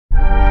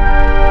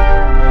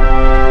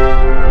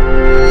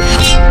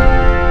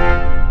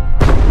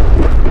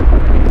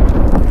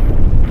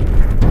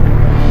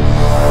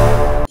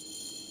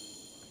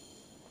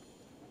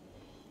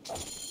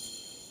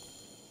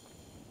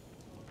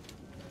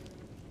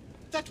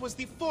That was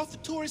the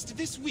fourth tourist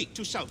this week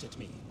to shout at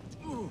me.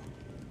 Oh,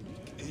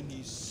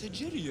 any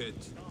sugeriet?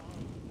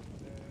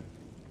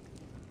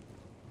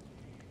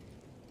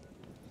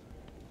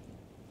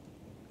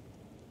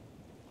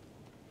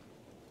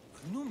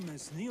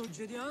 Numes neo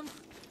Jedian?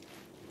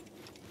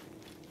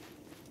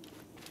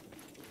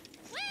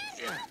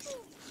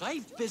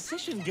 Right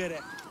position, get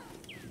it.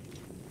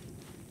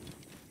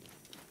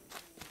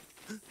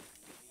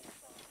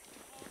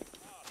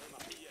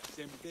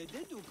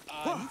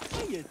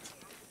 Sembededuk, it.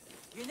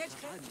 Your next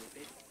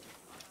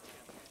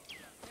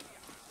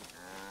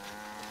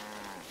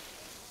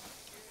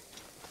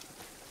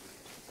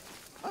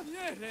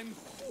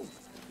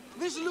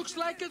This looks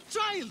like a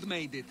child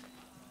made it.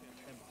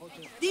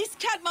 These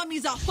cat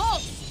mummies are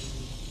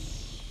false!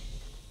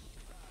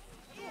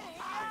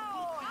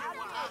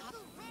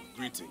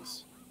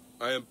 Greetings.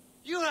 I am...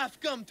 You have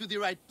come to the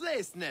right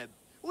place, Neb.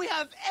 We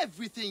have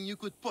everything you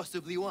could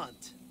possibly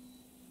want.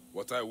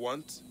 What I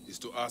want is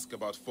to ask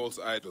about false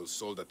idols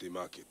sold at the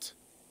market.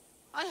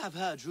 I have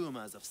heard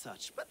rumors of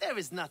such, but there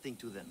is nothing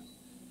to them.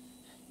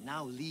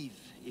 Now leave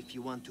if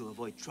you want to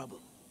avoid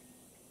trouble.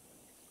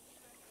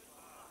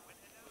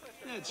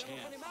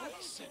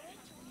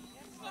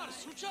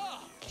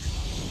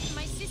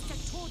 My sister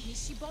told me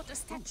she bought a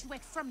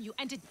statuette from you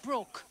and it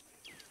broke.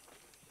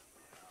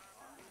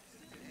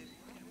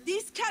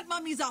 These cat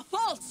mummies are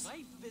false!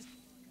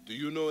 Do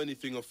you know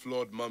anything of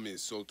flawed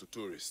mummies sold to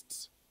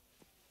tourists?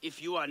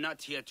 If you are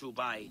not here to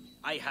buy,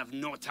 I have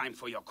no time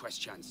for your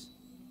questions.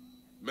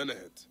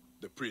 Menehet,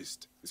 the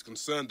priest, is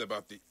concerned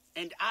about the...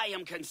 And I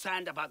am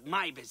concerned about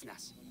my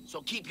business,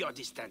 so keep your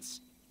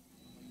distance.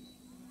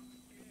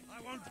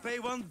 I won't pay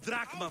 1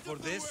 drachma for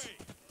this.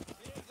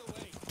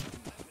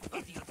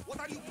 Idiot, what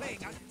are you playing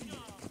at?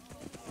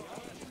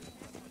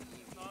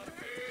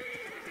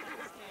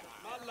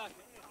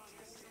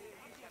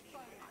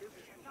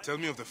 Tell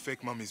me of the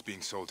fake mummies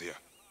being sold here.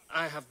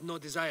 I have no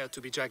desire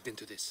to be dragged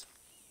into this.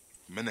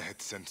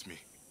 Menehet sent me.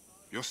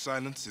 Your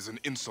silence is an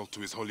insult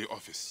to his holy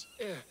office.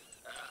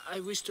 I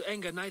wish to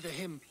anger neither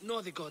him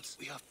nor the gods.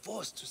 We are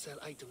forced to sell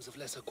items of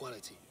lesser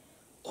quality,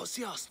 or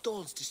see our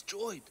stalls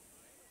destroyed.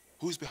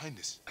 Who is behind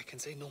this? I can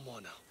say no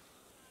more now.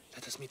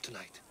 Let us meet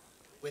tonight,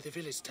 where the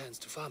village turns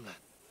to farmland.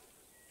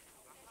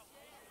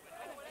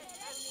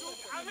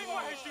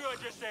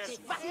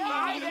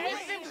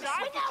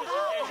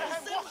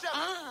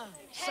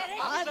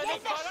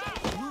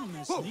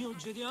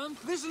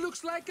 This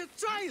looks like a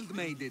child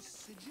made it.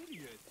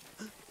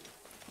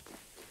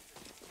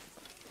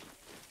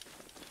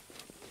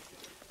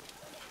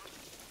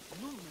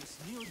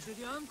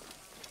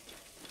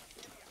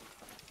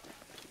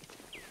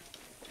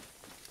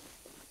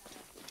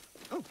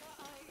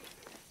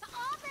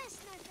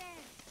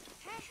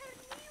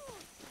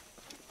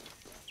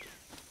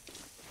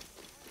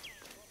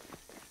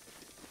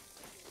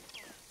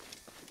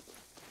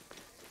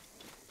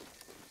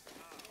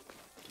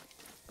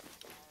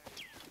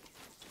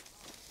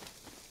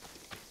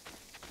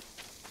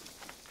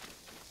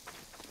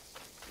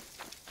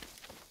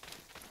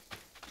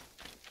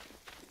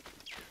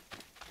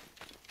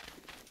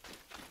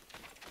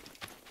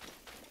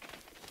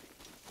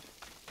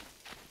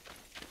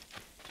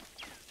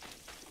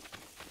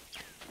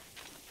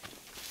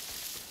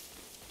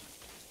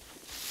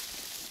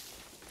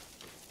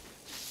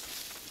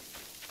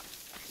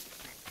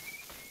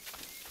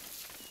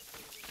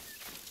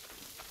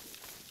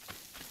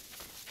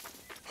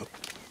 Oh.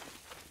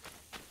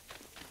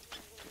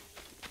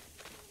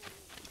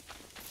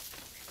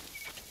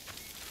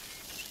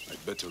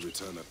 I'd better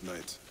return at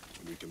night,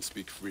 when we can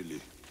speak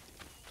freely.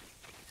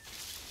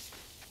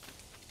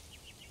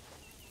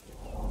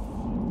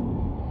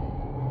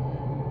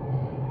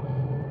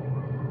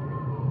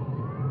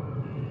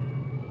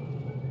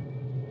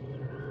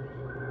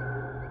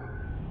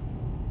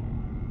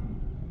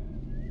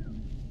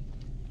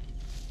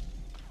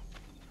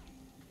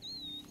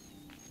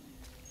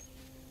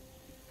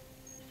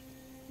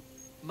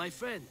 My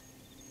friend,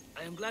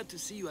 I am glad to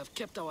see you have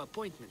kept our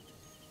appointment.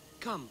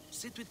 Come,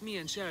 sit with me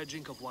and share a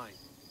drink of wine.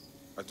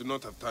 I do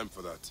not have time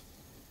for that.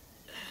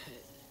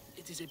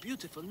 It is a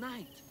beautiful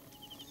night.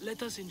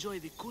 Let us enjoy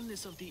the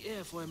coolness of the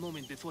air for a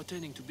moment before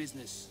turning to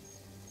business.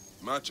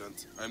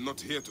 Merchant, I am not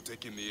here to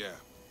take in the air.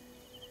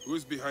 Who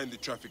is behind the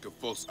traffic of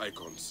false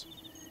icons?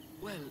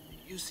 Well,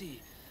 you see,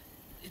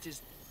 it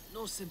is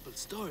no simple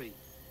story.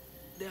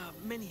 There are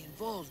many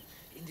involved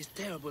in this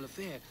terrible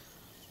affair,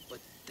 but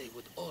they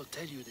would all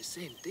tell you the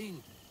same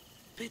thing.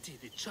 Pity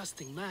the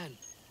trusting man,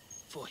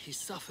 for he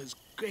suffers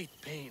great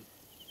pain.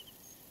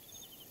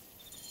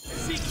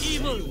 Seek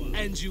evil,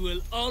 and you will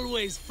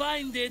always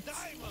find it.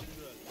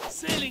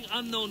 Sailing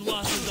unknown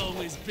waters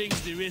always brings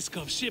the risk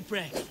of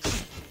shipwreck.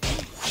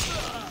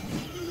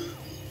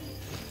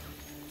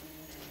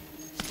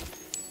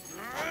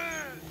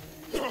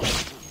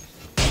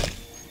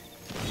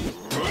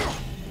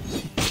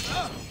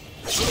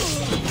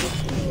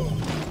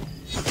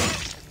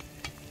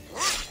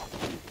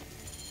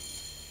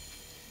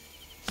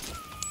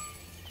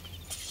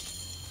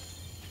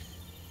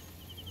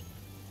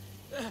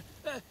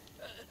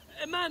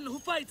 man who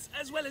fights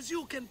as well as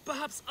you can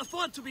perhaps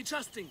afford to be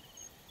trusting.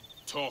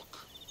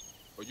 Talk,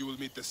 or you will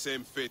meet the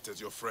same fate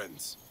as your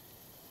friends.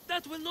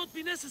 That will not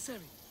be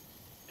necessary.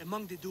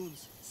 Among the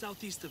dunes,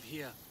 southeast of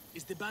here,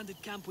 is the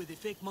bandit camp where the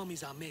fake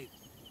mummies are made.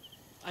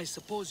 I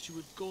suppose you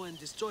would go and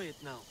destroy it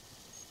now.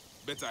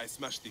 Better I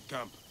smash the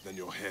camp than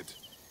your head.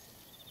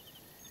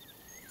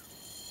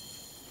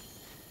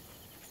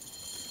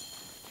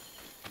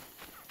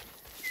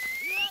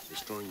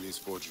 Destroying these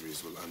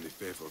forgeries will earn the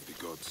favor of the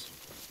gods.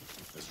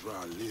 As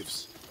Ra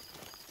lives,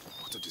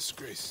 what a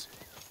disgrace.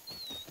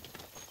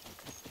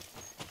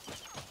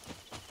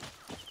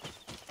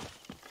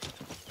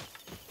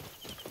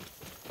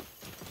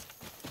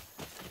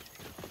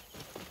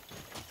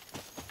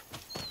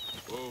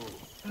 Whoa.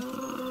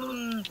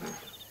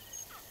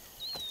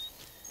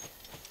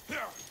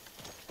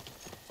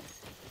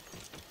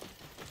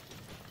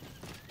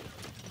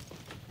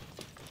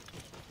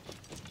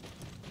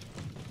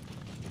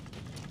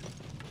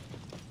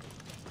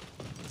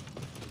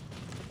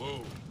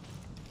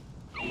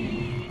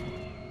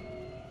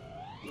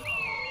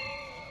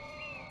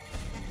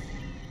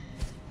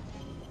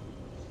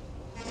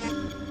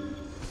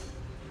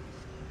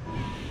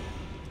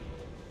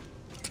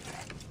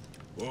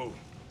 Whoa.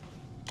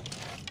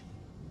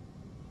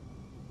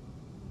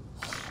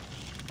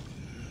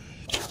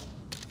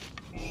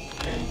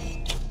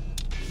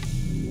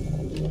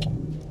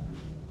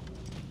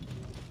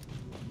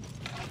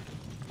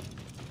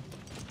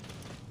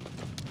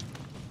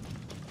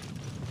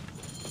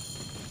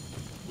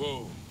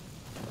 Whoa.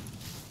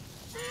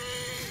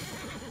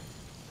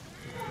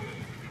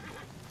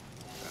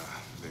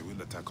 They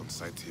will attack on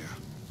sight here.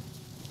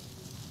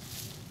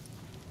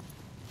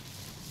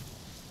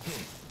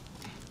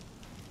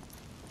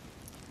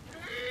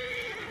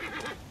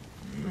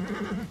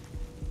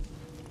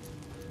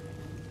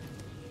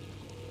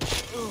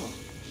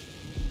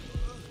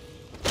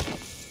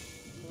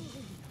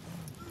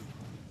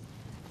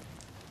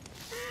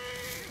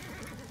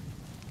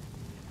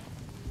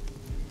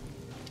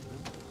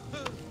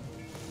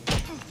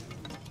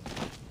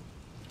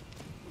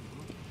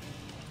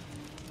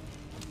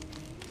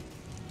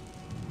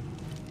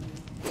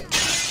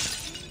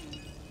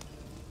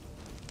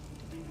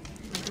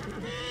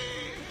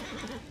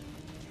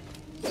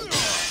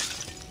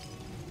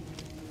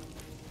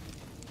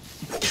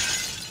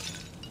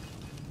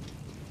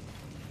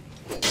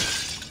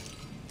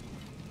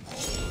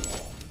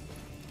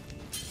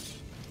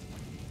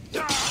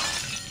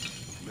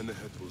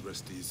 Menehet will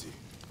rest easy,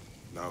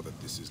 now that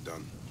this is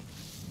done.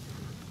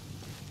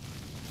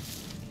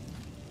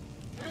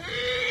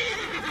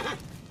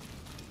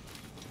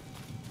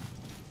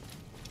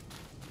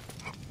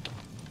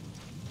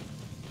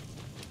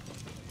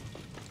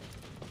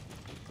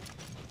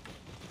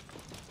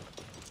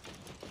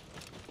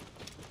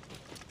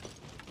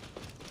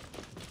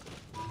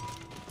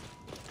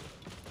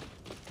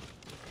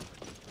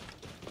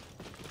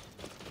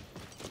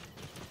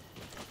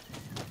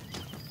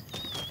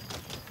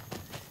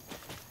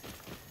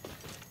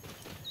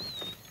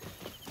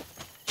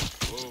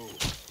 Whoa.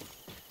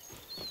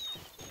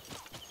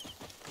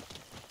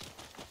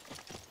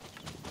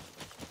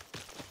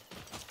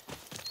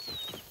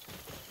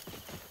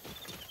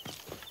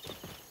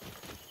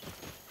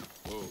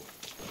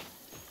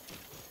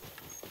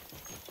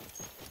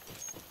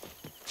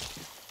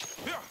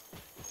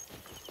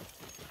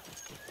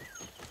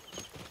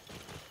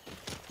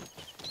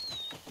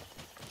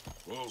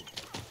 Whoa.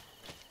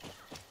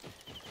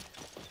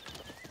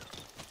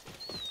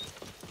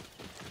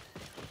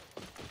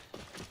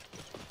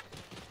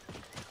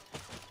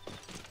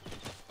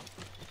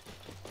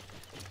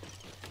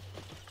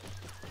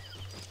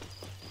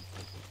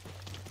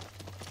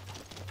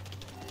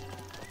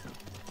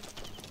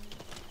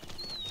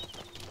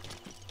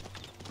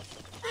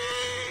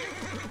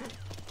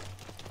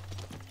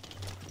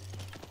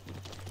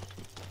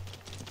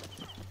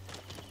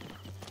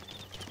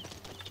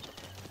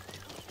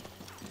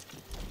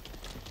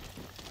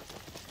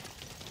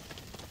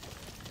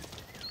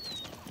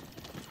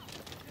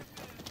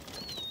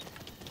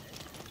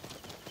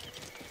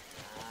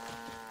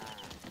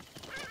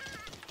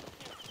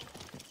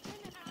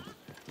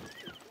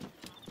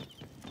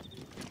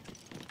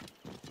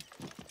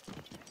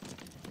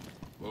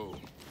 Whoa.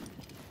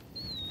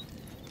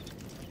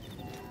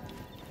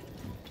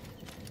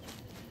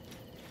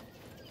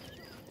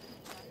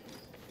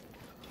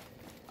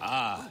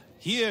 Ah,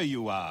 here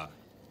you are.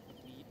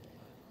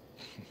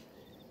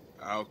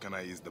 How can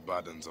I ease the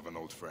burdens of an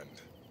old friend?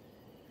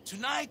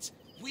 Tonight,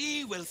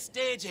 we will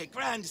stage a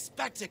grand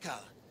spectacle.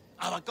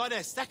 Our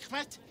goddess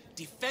Sekhmet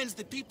defends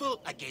the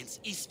people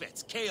against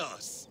Isbet's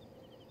chaos.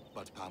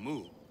 But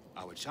Pamu,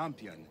 our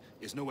champion,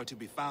 is nowhere to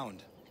be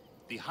found.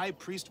 The High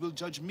Priest will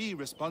judge me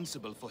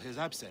responsible for his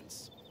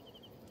absence.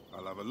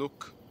 I'll have a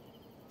look.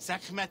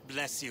 Sekhmet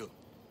bless you.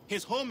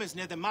 His home is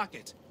near the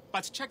market,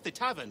 but check the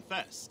tavern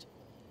first.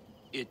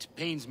 It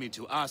pains me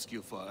to ask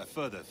you for a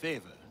further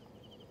favor.